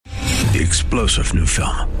the explosive new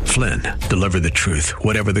film, Flynn, Deliver the Truth,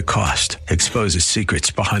 Whatever the Cost, exposes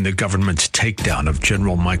secrets behind the government's takedown of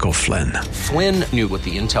General Michael Flynn. Flynn knew what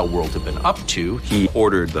the intel world had been up to. He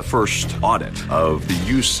ordered the first audit of the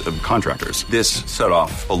use of contractors. This set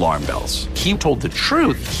off alarm bells. He told the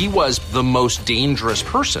truth. He was the most dangerous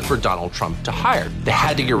person for Donald Trump to hire. They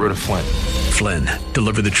had to get rid of Flynn. Flynn,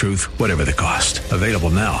 Deliver the Truth, Whatever the Cost. Available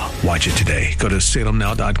now. Watch it today. Go to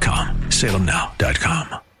salemnow.com.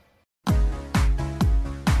 salemnow.com.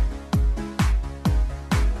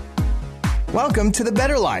 Welcome to The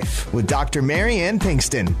Better Life with Dr. Mary Ann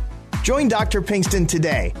Pinkston. Join Dr. Pinkston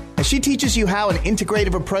today as she teaches you how an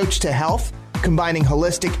integrative approach to health, combining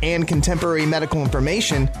holistic and contemporary medical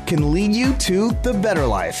information, can lead you to the better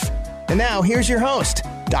life. And now, here's your host,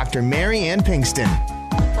 Dr. Mary Ann Pinkston.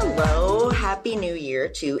 Hello, Happy New Year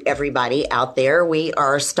to everybody out there. We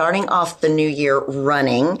are starting off the new year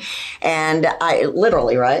running, and I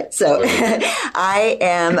literally, right? So I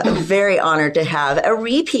am very honored to have a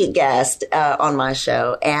repeat guest on my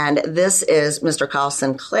show, and this is Mr. Kyle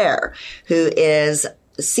Sinclair, who is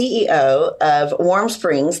CEO of Warm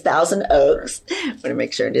Springs, Thousand Oaks. I'm going to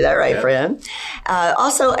make sure I do that right for him.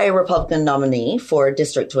 Also a Republican nominee for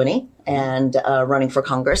District 20 and running for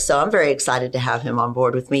Congress. So I'm very excited to have him on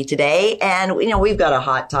board with me today. And, you know, we've got a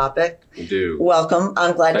hot topic. We do. Welcome.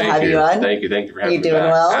 I'm glad to have you on. Thank you. Thank you for having me. You doing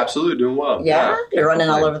well? Absolutely doing well. Yeah? You're running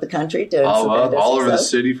all over the country doing all over the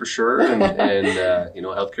city for sure. And you know,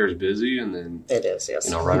 healthcare is busy. And then it is, yes.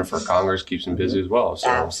 You know, running for Congress keeps them busy as well. So.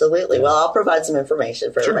 Absolutely. Yeah. Well, I'll provide some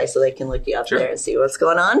information for everybody so they can look you up there and see what's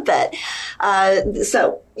going on. But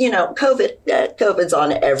so, you know, COVID's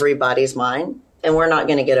on everybody's mind. And we're not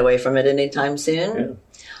going to get away from it anytime soon.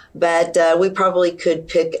 Yeah. But we probably could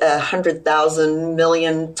pick 100,000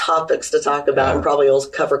 million topics to talk about, and probably will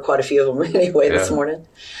cover quite a few of them anyway this morning.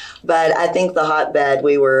 But I think the hotbed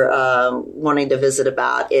we were wanting to visit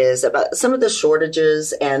about is about some of the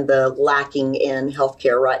shortages and the lacking in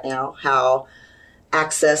healthcare right now, how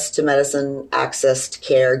access to medicine, access to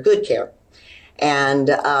care, good care, and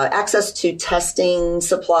access to testing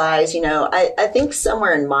supplies. You know, I think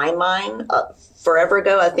somewhere in my mind, forever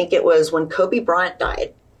ago, I think it was when Kobe Bryant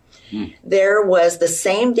died. There was the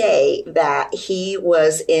same day that he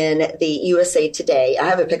was in the USA Today. I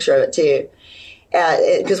have a picture of it too,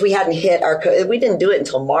 because we hadn't hit we didn't do it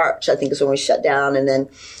until March, I think is when we shut down. And then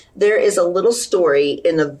there is a little story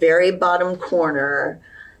in the very bottom corner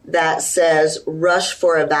that says, rush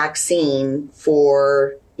for a vaccine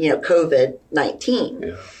for, you know, COVID-19.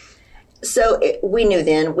 Yeah. So we knew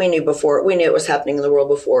then, we knew before, we knew it was happening in the world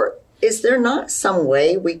before. Is there not some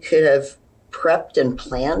way we could have prepped and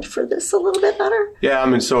planned for this a little bit better? Yeah, I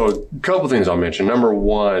mean, so a couple things I'll mention. Number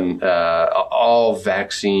one, all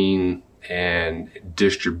vaccine and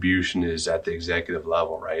distribution is at the executive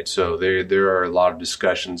level, right? So there are a lot of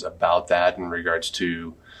discussions about that in regards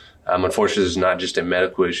to, unfortunately, this is not just a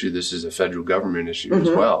medical issue. This is a federal government issue as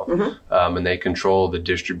well. And they control the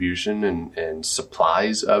distribution and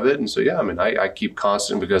supplies of it. And so, yeah, I mean, I keep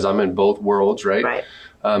constant, because I'm in both worlds, right? Right.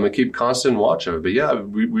 I keep constant watch of it. But yeah,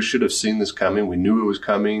 we should have seen this coming. We knew it was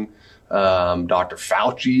coming. Dr.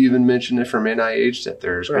 Fauci even mentioned it from NIH that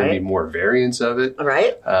there's going to be more variants of it.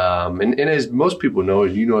 Right. And as most people know,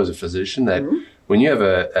 as you know as a physician, that when you have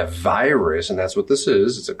a virus, and that's what this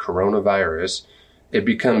is, it's a coronavirus, it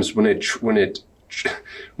becomes, when it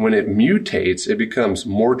mutates, it becomes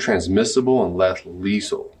more transmissible and less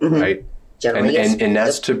lethal, right? And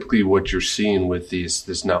that's typically what you're seeing with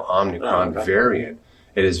this now Omicron variant.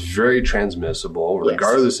 It is very transmissible,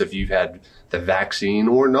 regardless if you've had the vaccine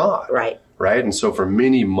or not. Right. And so for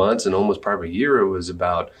many months and almost probably a year, it was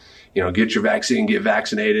about, you know, get your vaccine, get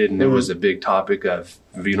vaccinated. And there was a big topic of,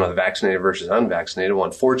 you know, the vaccinated versus unvaccinated. Well,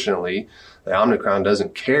 unfortunately, the Omicron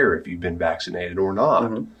doesn't care if you've been vaccinated or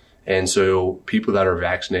not. And so people that are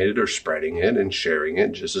vaccinated are spreading it and sharing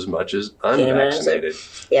it just as much as unvaccinated.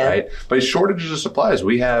 Right? But shortages of supplies.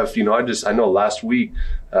 We have, you know, I know last week,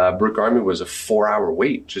 Brook Army was a 4-hour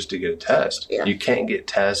wait just to get a test. You can't get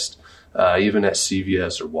tests even at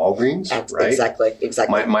CVS or Walgreens, right?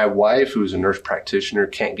 Exactly. My wife, who's a nurse practitioner,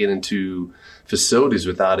 can't get into facilities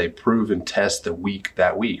without a proven test that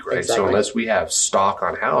week, right? So unless we have stock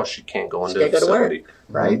on house, she can't go into a facility,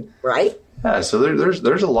 right? Right. Yeah, so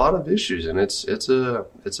there's a lot of issues, and it's a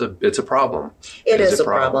problem. It is a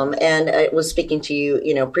problem. And I was speaking to you,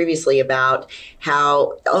 you know, previously about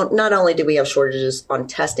how not only do we have shortages on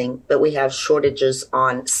testing, but we have shortages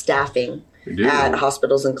on staffing at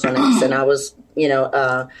hospitals and clinics. And I was, you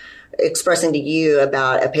know, expressing to you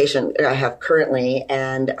about a patient I have currently,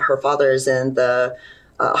 and her father is in the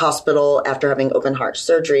hospital after having open heart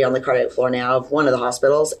surgery on the cardiac floor now of one of the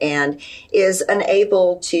hospitals, and is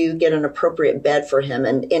unable to get an appropriate bed for him.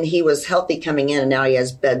 And he was healthy coming in, and now he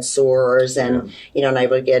has bed sores and,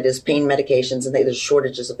 unable to get his pain medications, and there's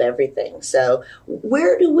shortages of everything. So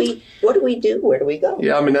what do we do? Where do we go?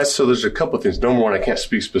 Yeah, I mean, so there's a couple of things. Number one, I can't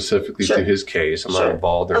speak specifically to his case. I'm not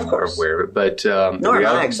involved or aware of it. But, nor am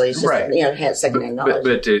I, actually. It's just, secondhand knowledge.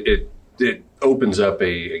 But it opens up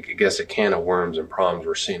a can of worms and problems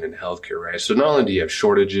we're seeing in healthcare, right? So not only do you have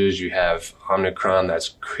shortages, you have Omicron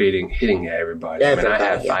that's hitting everybody. I mean,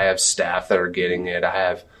 I have staff that are getting it. I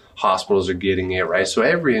have hospitals are getting it, right? So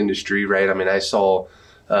every industry, right? I mean, I saw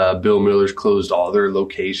Bill Miller's closed all their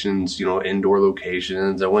locations, indoor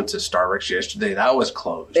locations. I went to Starbucks yesterday. That was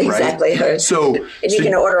closed, exactly. Right? So you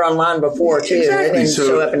can order online before too. Exactly. And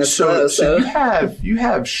show up in a slow. So you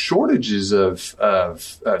have shortages of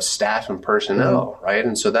staff and personnel, right?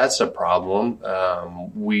 And so that's a problem.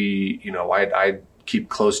 I keep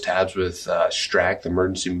close tabs with STRAC, the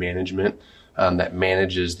emergency management that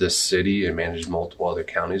manages this city and manages multiple other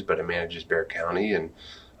counties, but it manages Bexar County and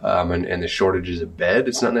the shortages of bed.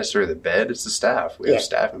 It's not necessarily the bed; it's the staff. We have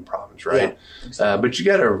staffing problems, right? Yeah, exactly. But you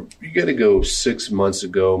gotta go 6 months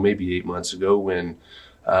ago, maybe 8 months ago, when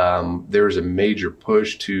there was a major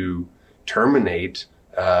push to terminate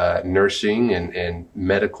nursing and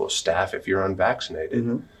medical staff if you're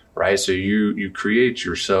unvaccinated, right? So you create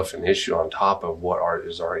yourself an issue on top of what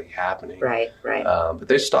is already happening, right? But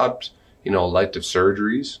they stopped. Elective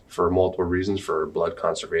surgeries for multiple reasons, for blood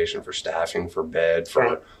conservation, for staffing, for bed,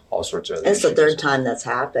 for all sorts of other issues. It's the third time that's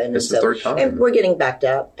happened. It's the third time. And we're getting backed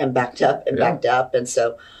up and backed up and backed up. And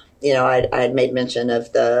so, I had made mention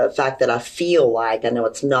of the fact that I feel like, I know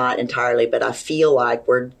it's not entirely, but I feel like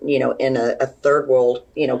we're, in a third world,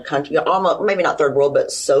 country, almost, maybe not third world,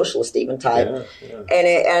 but socialist even type. Yeah.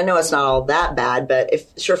 And I know it's not all that bad, but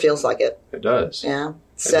it sure feels like it. It does. Yeah.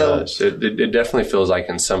 So, it does. It definitely feels like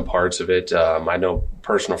in some parts of it. I know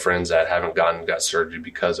personal friends that haven't got surgery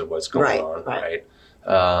because of what's going on, right?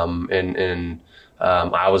 I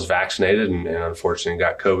was vaccinated and unfortunately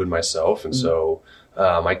got COVID myself, and so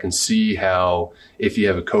I can see how if you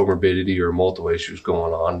have a comorbidity or multiple issues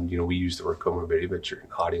going on, we use the word comorbidity, but your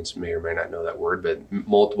audience may or may not know that word, but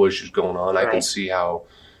multiple issues going on, I can see how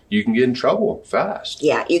you can get in trouble fast.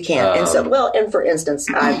 Yeah, you can. And for instance,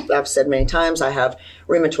 I've said many times I have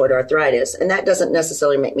rheumatoid arthritis, and that doesn't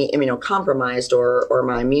necessarily make me immunocompromised or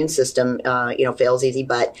my immune system, fails easy,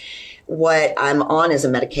 but what I'm on is a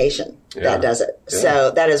medication that does it. Yeah.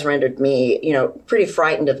 So that has rendered me, pretty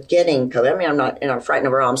frightened of getting COVID. I mean, I'm not, frightened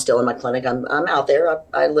of it. I'm still in my clinic. I'm out there.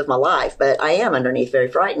 I live my life, but I am underneath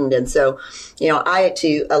very frightened. And so, I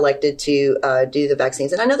too elected to do the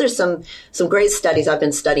vaccines. And I know there's some great studies I've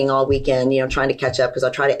been studying all weekend, trying to catch up because I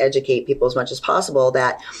try to educate people as much as possible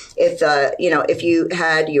that if you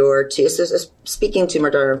had your two, speaking to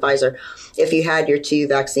Moderna and Pfizer, if you had your two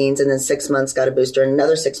vaccines and then 6 months got a booster and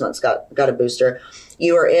another 6 months got a booster,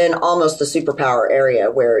 you are in almost the superpower area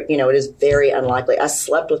where, it is very unlikely. I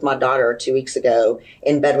slept with my daughter 2 weeks ago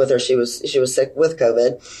in bed with her. She was sick with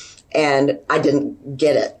COVID and I didn't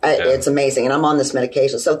get it. It's amazing. And I'm on this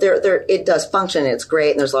medication. So it does function. It's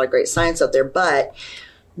great. And there's a lot of great science out there, but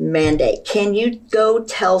mandate. Can you go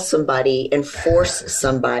tell somebody and force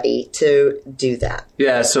somebody to do that?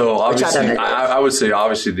 Yeah, so obviously, I would say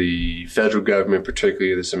obviously the federal government,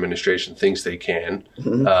 particularly this administration, thinks they can.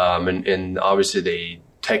 And obviously they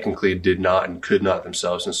technically did not and could not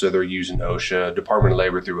themselves. And so they're using OSHA, Department of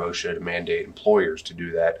Labor through OSHA to mandate employers to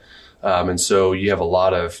do that. And so you have a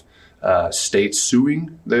lot of states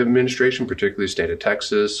suing the administration, particularly the state of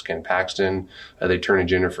Texas. Ken Paxton, the Attorney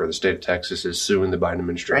General for the state of Texas, is suing the Biden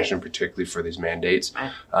administration, particularly for these mandates,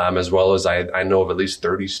 as well as I know of at least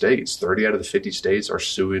 30 states. 30 out of the 50 states are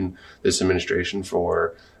suing this administration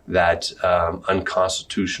for that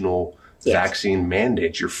unconstitutional vaccine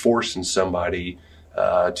mandate. You're forcing somebody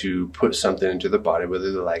to put something into the body,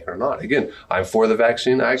 whether they like it or not. Again, I'm for the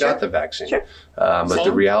vaccine. I got the vaccine. But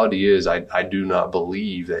the reality is I do not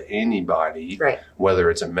believe that anybody, whether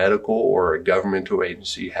it's a medical or a governmental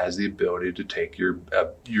agency, has the ability to take your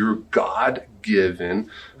God-given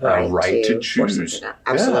right to choose.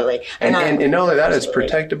 Absolutely. And not only that, it's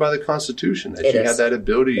protected by the Constitution that you have that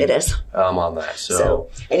ability on that. So,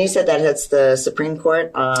 and you said that it's the Supreme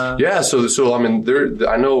Court? So I mean,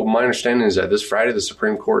 I know my understanding is that this Friday the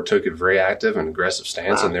Supreme Court took a very active and aggressive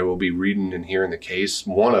stance, and they will be reading and hearing the case.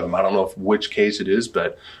 One of them, I don't know which case it is,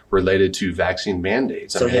 but related to vaccine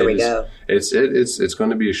mandates. So here we go. It's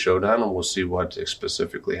going to be a showdown, and we'll see what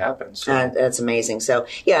specifically happens. So. That's amazing. So,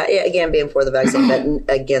 again, being for the the vaccine,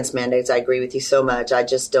 but against mandates. I agree with you so much. I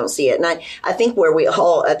just don't see it. And I think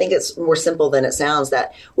I think it's more simple than it sounds,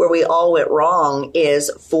 that where we all went wrong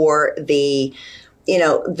is for the,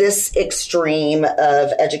 this extreme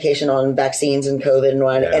of education on vaccines and COVID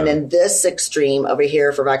and then this extreme over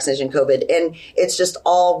here for vaccination and COVID. And it's just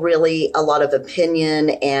all really a lot of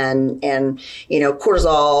opinion and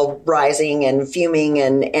cortisol rising and fuming.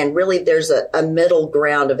 And really there's a middle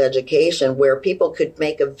ground of education where people could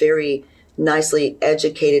make a very nicely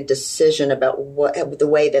educated decision about the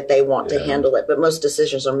way that they want to handle it. But most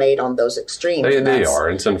decisions are made on those extremes. They are.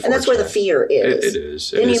 It's unfortunate. And that's where the fear is. It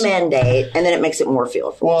is. Then you mandate, and then it makes it more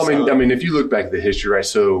fearful. Well, I mean, if you look back at the history, right?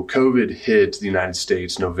 So COVID hit the United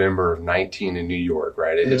States November of 19 in New York,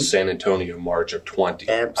 right? It hit San Antonio March of 20.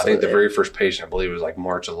 Absolutely. I think the very first patient, I believe, was like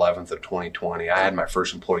March 11th of 2020. I had my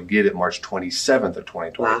first employee get it March 27th of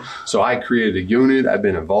 2020. Wow. So I created a unit. I've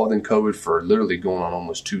been involved in COVID for literally going on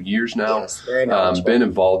almost 2 years now. Yes, very knowledgeable. Been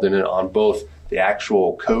involved in it on both the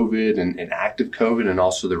actual COVID and active COVID, and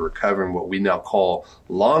also the recovering, what we now call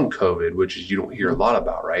long COVID, which is you don't hear a lot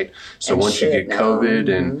about, right? So once you get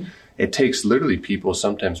COVID and it takes literally people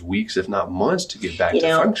sometimes weeks, if not months, to get back to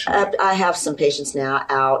functioning. I have some patients now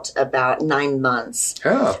out about 9 months,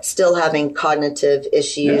 still having cognitive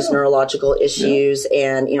issues, neurological issues,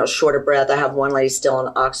 and short of breath. I have one lady still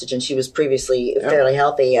on oxygen. She was previously fairly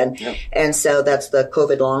healthy, and so that's the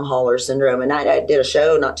COVID long hauler syndrome. And I did a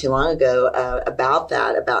show not too long ago about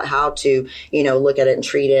that, about how to look at it and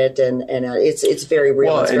treat it, and it's very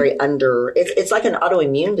real. Well, it's like an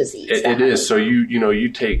autoimmune disease. It is. So you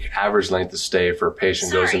take average length of stay for a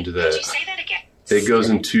patient goes into the. Did you say that again? It goes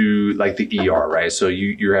into like the ER, right? So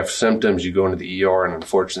you have symptoms, you go into the ER, and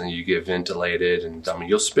unfortunately you get ventilated, and I mean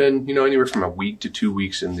you'll spend anywhere from a week to 2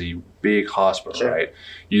 weeks in the big hospital, right?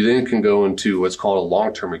 You then can go into what's called a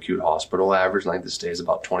long-term acute hospital. Average length of stay is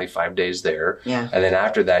about 25 days there, and then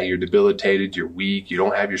after that you're debilitated, you're weak, you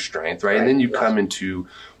don't have your strength, right? And then you come into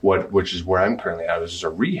which is where I'm currently at, is a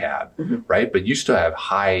rehab, right? But you still have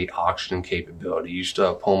high oxygen capability. You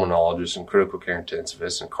still have pulmonologists and critical care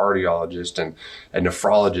intensivists and cardiologists and a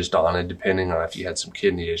nephrologist on it, depending on if you had some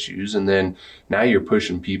kidney issues. And then now you're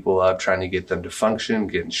pushing people up, trying to get them to function,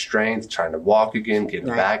 getting strength, trying to walk again, getting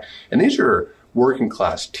back. And these are working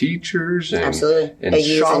class teachers and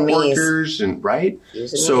shop workers and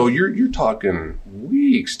so you're talking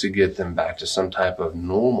weeks to get them back to some type of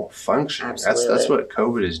normal function. That's what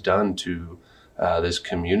COVID has done to this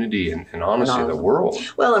community and honestly the world.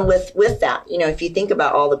 Well, and with that, if you think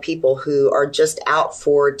about all the people who are just out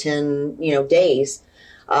for 10 days,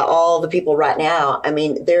 all the people right now, I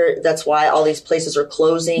mean, that's why all these places are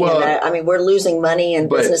closing. Well, and we're losing money, and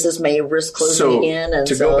businesses may risk closing again. And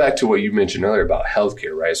go back to what you mentioned earlier about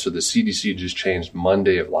healthcare, right? So the CDC just changed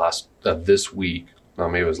Monday of this week. Well,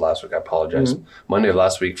 maybe it was last week. I apologize. Monday of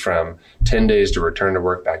last week, from 10 days to return to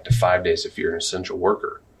work back to 5 days if you're an essential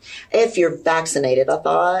worker. If you're vaccinated, I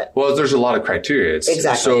thought. Well, there's a lot of criteria.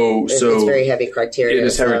 Exactly. So it's very heavy criteria. It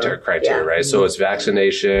is heavy criteria, right? So it's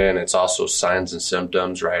vaccination. It's also signs and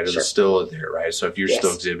symptoms, right? It's still there, right? So if you're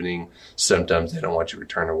still exhibiting symptoms, they don't want you to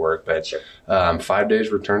return to work. But 5 days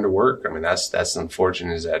return to work. I mean, that's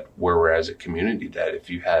unfortunate, is that where we're as a community, that if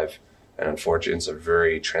you have, and unfortunately, it's a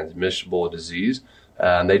very transmissible disease,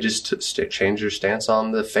 they just change their stance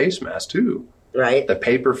on the face mask too. Right. The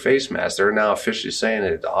paper face mask, they're now officially saying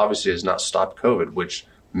it obviously has not stopped COVID, which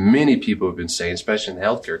many people have been saying, especially in the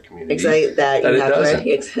healthcare community. Exactly. That it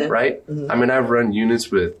doesn't. Right? I mean, I've run units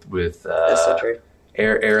with that's so true.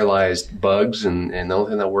 aerolized bugs, and the only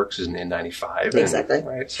thing that works is an N95. Exactly.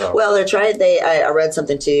 Well, they're trying. I read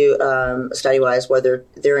something too, study-wise, whether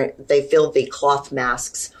they feel the cloth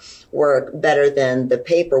masks work better than the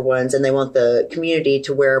paper ones, and they want the community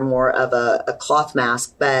to wear more of a cloth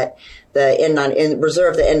mask, but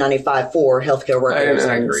reserve the N95 for healthcare workers.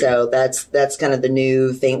 I agree. So that's kind of the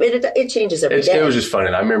new thing. But it changes every day. It was just funny.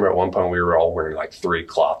 I remember at one point we were all wearing like 3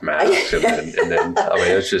 cloth masks, and then I mean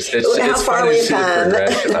it's how far we've come.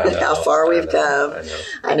 How far we've come.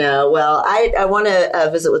 I know. Well, I want to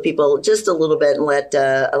visit with people just a little bit and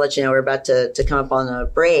I'll let you know we're about to come up on a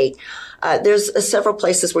break. There's several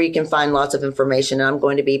places where you can find lots of information, and I'm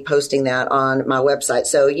going to be posting that on my website.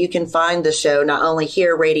 So you can find the show not only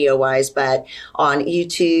here radio-wise, but on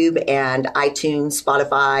YouTube and iTunes,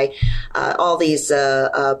 Spotify, all these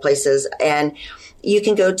places. And you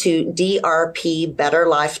can go to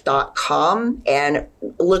drpbetterlife.com and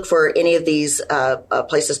look for any of these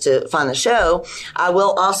places to find the show. I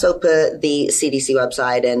will also put the CDC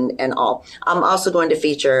website and all. I'm also going to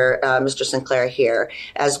feature Mr. Sinclair here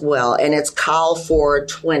as well, and it's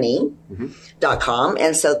Cal420.com,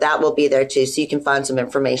 and so that will be there too, so you can find some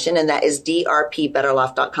information, and that is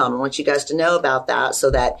drpbetterlife.com. I want you guys to know about that so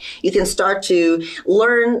that you can start to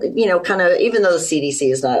learn, kind of, even though the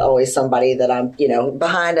CDC is not always somebody that I'm,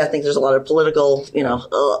 behind. I think there's a lot of political,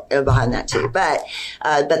 behind that too. But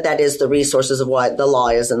that is the resources of what the law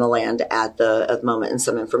is in the land at the moment, and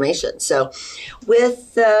some information. So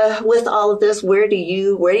with all of this, where do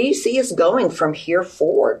you see us going from here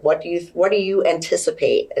forward? What do you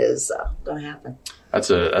anticipate is going to happen? That's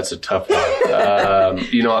a tough one. I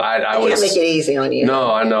can't make it easy on you.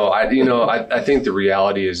 No, I know. I think the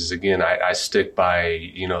reality is again, I stick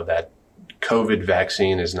by, that COVID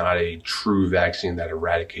vaccine is not a true vaccine that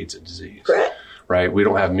eradicates a disease. Correct. Right? We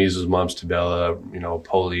don't have measles, mumps, rubella,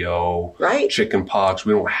 polio, right. Chicken pox.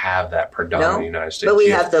 We don't have that predominantly in the United States. But we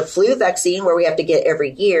have the flu vaccine where we have to get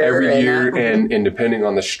every year. And depending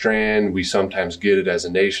on the strand, we sometimes get it as a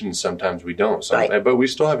nation, sometimes we don't. Right. But we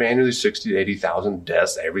still have annually 60 to 80,000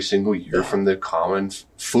 deaths every single year from the common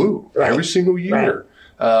flu. Right. Every single year.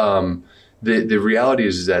 Right. The reality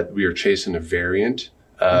is that we are chasing a variant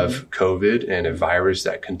of COVID and a virus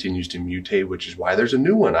that continues to mutate, which is why there's a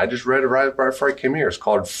new one. I just read it right before I came here. It's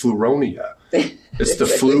called Fluronia. It's the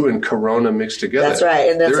flu and corona mixed together. That's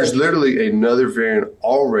right. And there's literally another variant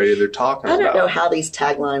already they're talking about. I don't know how these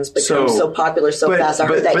taglines become so popular so fast. I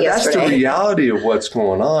heard that yesterday. But that's the reality of what's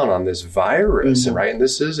going on this virus, right? And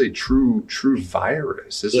this is a true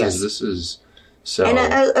virus. This is so. And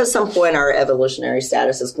at some point, our evolutionary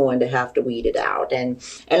status is going to have to weed it out, and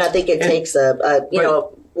I think it takes a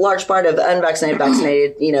large part of unvaccinated,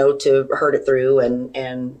 vaccinated, to herd it through and get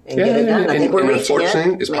it done. I think we're reaching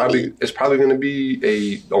it. It's probably going to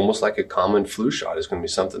be almost like a common flu shot. It's going to be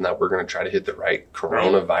something that we're going to try to hit the right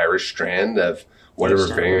coronavirus strand of whatever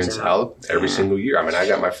variants out every single year. I mean, I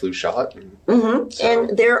got my flu shot.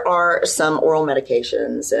 And there are some oral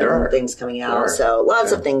medications and things coming out. So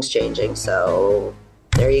lots of things changing. So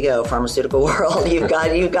there you go, pharmaceutical world. You've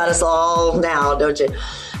got us all now, don't you?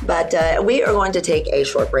 But we are going to take a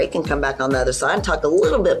short break and come back on the other side and talk a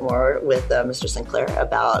little bit more with Mr. Sinclair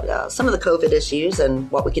about some of the COVID issues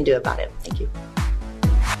and what we can do about it. Thank you.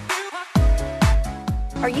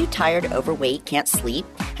 Are you tired, overweight, can't sleep?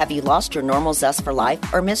 Have you lost your normal zest for life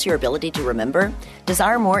or miss your ability to remember?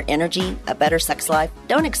 Desire more energy, a better sex life?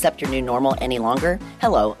 Don't accept your new normal any longer?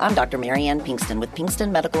 Hello, I'm Dr. Marianne Pinkston with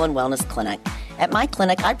Pinkston Medical and Wellness Clinic. At my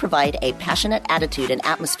clinic, I provide a passionate attitude and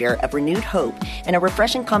atmosphere of renewed hope and a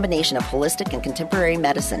refreshing combination of holistic and contemporary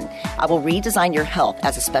medicine. I will redesign your health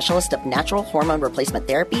as a specialist of natural hormone replacement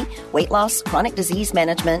therapy, weight loss, chronic disease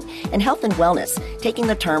management, and health and wellness, taking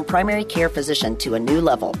the term primary care physician to a new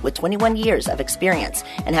level with 21 years of experience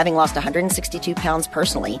and having lost 162 pounds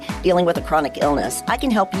personally dealing with a chronic illness. I can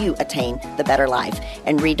help you attain the better life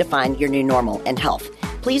and redefine your new normal and health.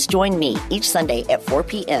 Please join me each Sunday at 4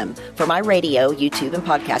 p.m. for my radio, YouTube, and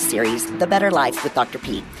podcast series, The Better Life with Dr.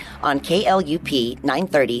 P, on KLUP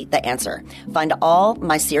 930, The Answer. Find all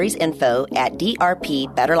my series info at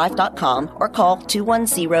drpbetterlife.com or call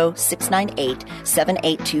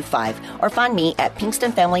 210-698-7825 or find me at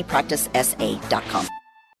PinkstonFamilyPracticeSA.com.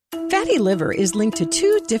 Fatty liver is linked to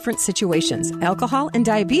two different situations, alcohol and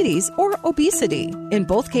diabetes or obesity. In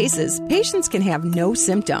both cases, patients can have no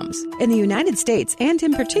symptoms. In the United States, and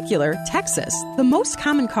in particular, Texas, the most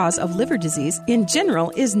common cause of liver disease in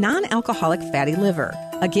general is non-alcoholic fatty liver.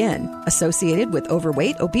 Again, associated with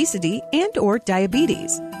overweight, obesity, and or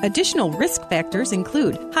diabetes. Additional risk factors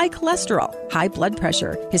include high cholesterol, high blood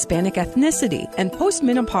pressure, Hispanic ethnicity, and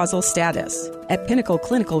postmenopausal status. At Pinnacle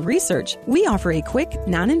Clinical Research, we offer a quick,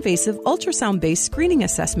 non-invasive ultrasound-based screening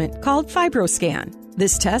assessment called FibroScan.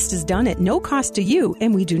 This test is done at no cost to you,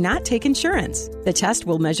 and we do not take insurance. The test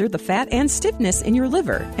will measure the fat and stiffness in your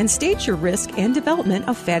liver and stage your risk and development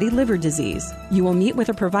of fatty liver disease. You will meet with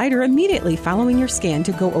a provider immediately following your scan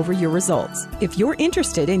to go over your results. If you're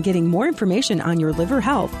interested in getting more information on your liver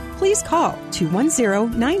health, please call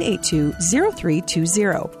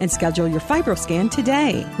 210-982-0320 and schedule your FibroScan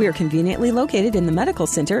today. We are conveniently located in the Medical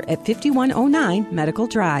Center at 5109 Medical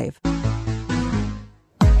Drive.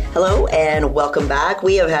 Hello and welcome back.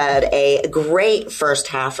 We have had a great first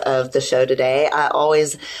half of the show today. I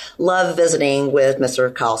always love visiting with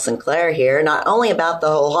Mr. Kyle Sinclair here, not only about the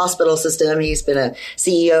whole hospital system. He's been a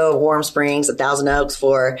CEO of Warm Springs at Thousand Oaks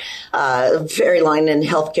for very long in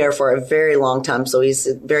healthcare for a very long time. So he's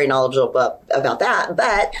very knowledgeable about that,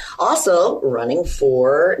 but also running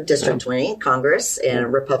for District 20 Congress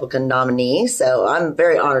and Republican nominee. So I'm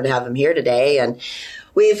very honored to have him here today. And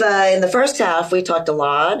we've, in the first half, we talked a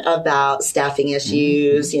lot about staffing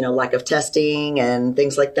issues, lack of testing and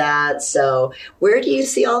things like that. So where do you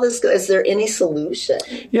see all this go? Is there any solution?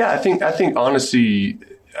 Yeah, I think honestly,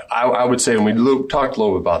 I would say, when we talked a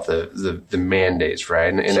little bit about the mandates,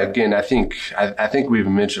 right? And Sure. Again, I think we've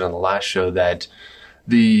mentioned on the last show that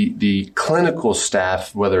the clinical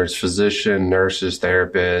staff, whether it's physician, nurses,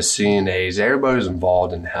 therapists, CNAs, everybody who's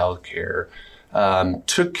involved in healthcare,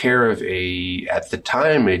 took care of at the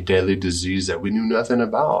time, a deadly disease that we knew nothing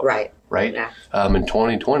about. Right. Yeah. In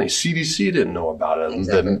 2020, CDC didn't know about it.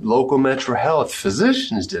 Exactly. The local Metro Health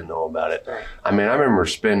physicians didn't know about it. Right. I mean, I remember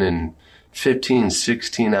spending 15,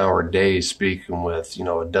 16-hour days speaking with,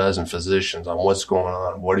 a dozen physicians on what's going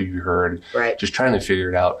on, what have you heard, right. Just trying to figure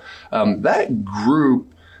it out. That group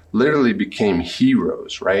literally became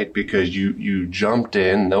heroes, right? Because you jumped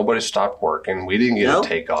in, nobody stopped working, we didn't get a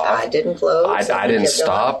takeoff. I didn't close. I didn't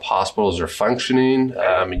stop. Hospitals are functioning.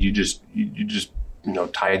 You just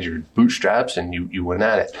tied your bootstraps and you went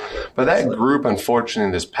at it. But that group,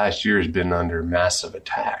 unfortunately, this past year has been under massive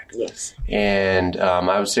attack. Yes. And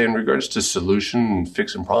I would say, in regards to solution and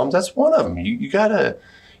fixing problems, that's one of them. You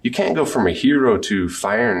can't go from a hero to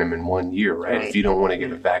firing them in 1 year, right? If you don't want to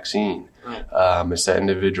get a vaccine. Right. It's that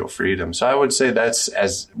individual freedom. So I would say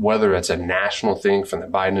that's whether it's a national thing from the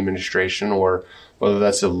Biden administration or whether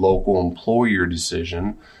that's a local employer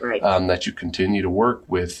decision, right. That you continue to work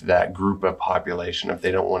with that group of population. If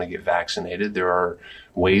they don't want to get vaccinated, there are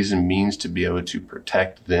ways and means to be able to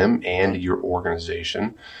protect them and your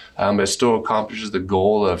organization. It still accomplishes the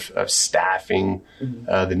goal of staffing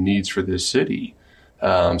the needs for this city.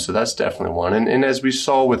 So that's definitely one. And as we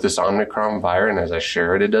saw with this Omicron virus, and as I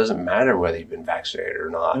shared, it doesn't matter whether you've been vaccinated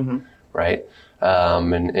or not, right?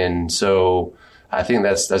 And so I think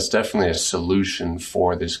that's definitely a solution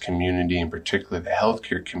for this community, and particularly the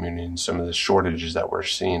healthcare community, and some of the shortages that we're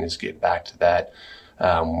seeing is get back to that.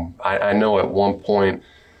 I know at one point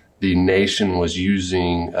the nation was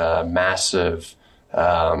using massive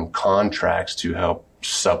contracts to help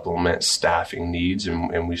supplement staffing needs,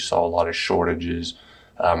 and we saw a lot of shortages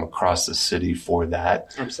across the city for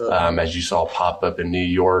that. Absolutely. As you saw pop up in New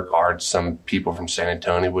York, some people from San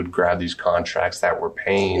Antonio would grab these contracts that were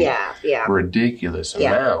paying ridiculous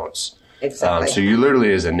amounts. Exactly. So you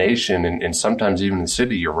literally, as a nation, and sometimes even in the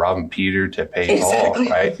city, you're robbing Peter to pay Paul,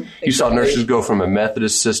 right? You saw nurses go from a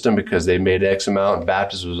Methodist system because they made X amount, and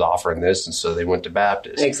Baptist was offering this, and so they went to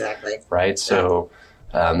Baptist. Exactly. Right? So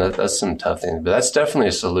that's some tough things. But that's definitely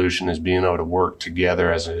a solution, is being able to work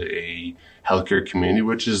together as a healthcare community,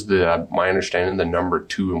 which is my understanding, the number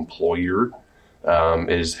 2 employer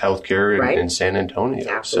is healthcare in San Antonio.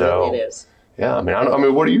 Absolutely, it is. Yeah, I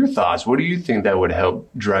mean, what are your thoughts? What do you think that would help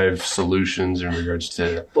drive solutions in regards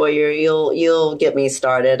to? Boy, you'll get me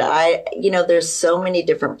started. There's so many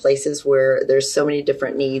different places where there's so many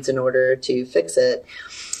different needs in order to fix it.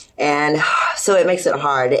 And so it makes it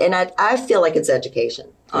hard. And I feel like it's education,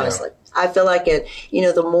 honestly. Yeah. I feel like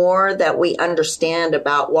the more that we understand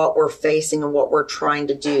about what we're facing and what we're trying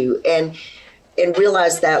to do, and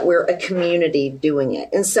realize that we're a community doing it.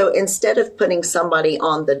 And so instead of putting somebody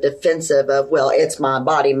on the defensive of, well, it's my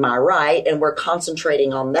body, my right, and we're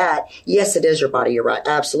concentrating on that, yes, it is your body, your right,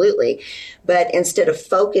 absolutely. But instead of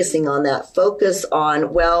focusing on that, focus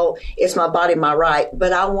on, well, it's my body, my right,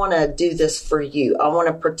 but I want to do this for you. I want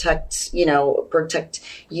to protect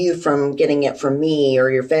you from getting it from me or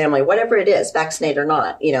your family, whatever it is, vaccinate or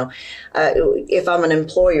not. If I'm an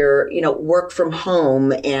employer, work from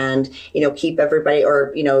home and, keep everybody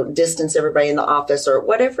or, distance everybody in the office or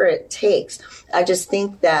whatever it takes. I just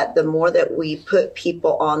think that the more that we put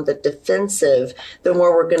people on the defensive, the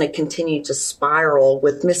more we're going to continue to spiral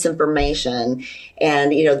with misinformation.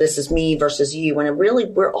 And, this is me versus you, when really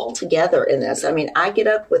we're all together in this. I mean, I get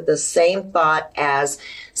up with the same thought as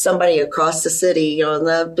somebody across the city, on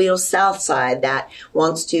the south side, that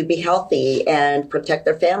wants to be healthy and protect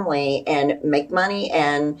their family and make money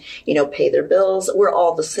and, pay their bills. We're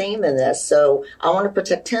all the same in this. So I want to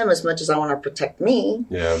protect him as much as I want to protect me.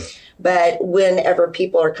 Yeah. But whenever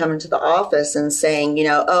people are coming to the office and saying,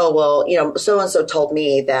 oh, well, so-and-so told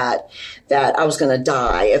me that I was going to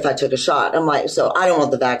die if I took a shot. I'm like, so I don't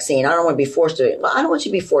want the vaccine. I don't want to be forced to. Well, I don't want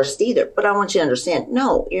you to be forced either, but I want you to understand,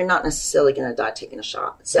 no, you're not necessarily going to die taking a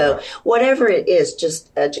shot. So whatever it is,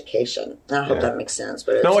 just education. I hope that makes sense.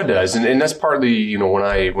 But no, it does. And that's partly,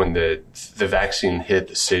 when the vaccine hit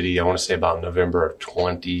the city, I want to say about November of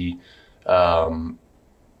 20.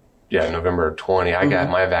 November of 20. I got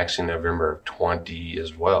my vaccine November of 20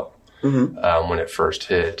 as well, when it first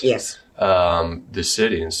hit. Yes. The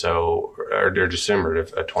city. And so, or December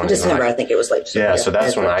of 20. December, I think it was like December. Yeah, so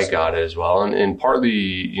that's when I got it as well. And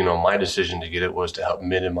partly, my decision to get it was to help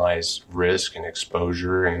minimize risk and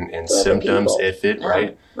exposure and symptoms if it,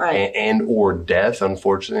 right? And or death,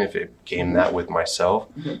 unfortunately, if it came that with myself.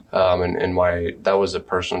 That was a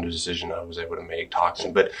personal decision I was able to make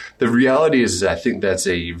talking. But the reality is I think that's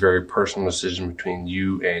a very personal decision between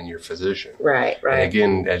you and your physician. Right. And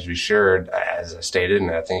again, as we shared, as I stated,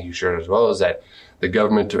 and I think you shared as well, is that the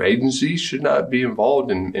government or agencies should not be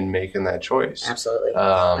involved in making that choice. Absolutely.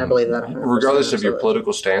 I believe that 100%. Regardless of your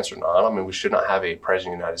political stance or not, I mean, we should not have a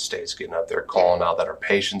president of the United States getting up there calling out that our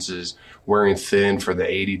patience is wearing thin for the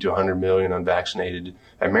 80 to 100 million unvaccinated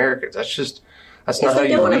Americans. That's not how you If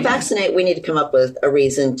they don't want to vaccinate, we need to come up with a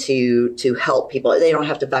reason to help people. They don't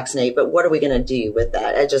have to vaccinate, but what are we going to do with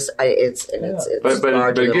that?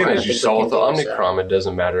 But again, as you saw with the Omicron, it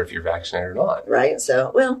doesn't matter if you're vaccinated or not. Right.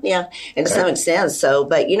 So, and to some extent. So,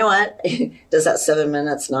 but you know what? Does that 7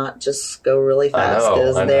 minutes not just go really fast?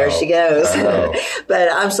 Because there she goes.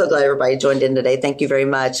 But I'm so glad everybody joined in today. Thank you very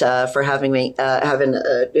much for having me.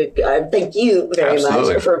 Thank you very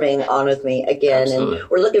much for being on with me again. Absolutely. And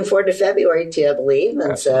we're looking forward to February too, I believe.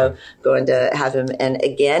 And so going to have him in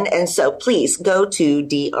again. And so please go to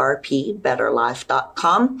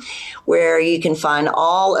drpbetterlife.com where you can find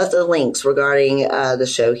all of the links regarding the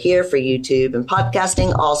show here for YouTube and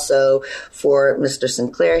podcasting. Also for Mr.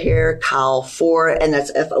 Sinclair here, Kyle 4, and that's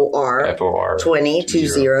FOR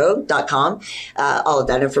 2020.com. All of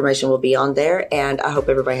that information will be on there. And I hope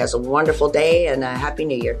everybody has a wonderful day and a Happy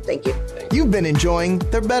New Year. Thank you. You've been enjoying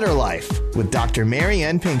The Better Life with Dr. Mary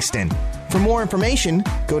Ann Pinkston. For more information,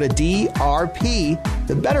 go to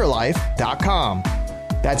drpthebetterlife.com.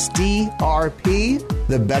 That's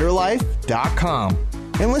drpthebetterlife.com.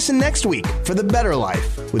 And listen next week for The Better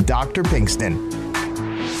Life with Dr. Pinkston.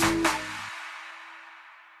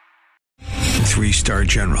 3-star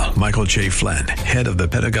General Michael J. Flynn, head of the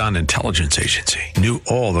Pentagon Intelligence Agency, knew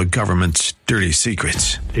all the government's dirty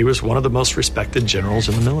secrets. He was one of the most respected generals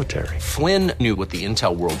in the military. Flynn knew what the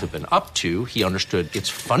intel world had been up to. He understood its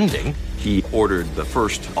funding. He ordered the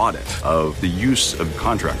first audit of the use of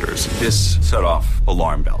contractors. This set off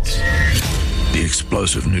alarm bells. The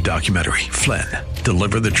explosive new documentary, Flynn,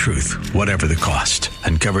 Deliver the Truth, Whatever the Cost,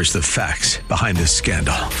 uncovers the facts behind this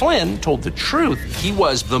scandal. Flynn told the truth. He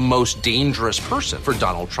was the most dangerous person for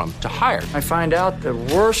Donald Trump to hire. I find out the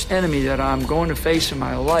worst enemy that I'm going to face in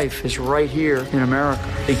my life is right here in America.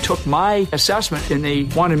 They took my assessment and they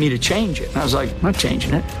wanted me to change it. And I was like, I'm not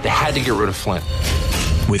changing it. They had to get rid of Flynn.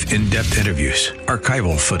 With in-depth interviews,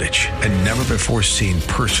 archival footage, and never-before-seen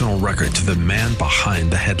personal records of the man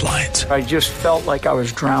behind the headlines. I just felt like I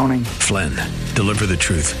was drowning. Flynn, Deliver the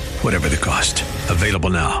Truth, Whatever the Cost.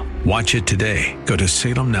 Available now. Watch it today. Go to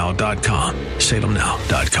salemnow.com.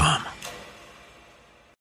 salemnow.com.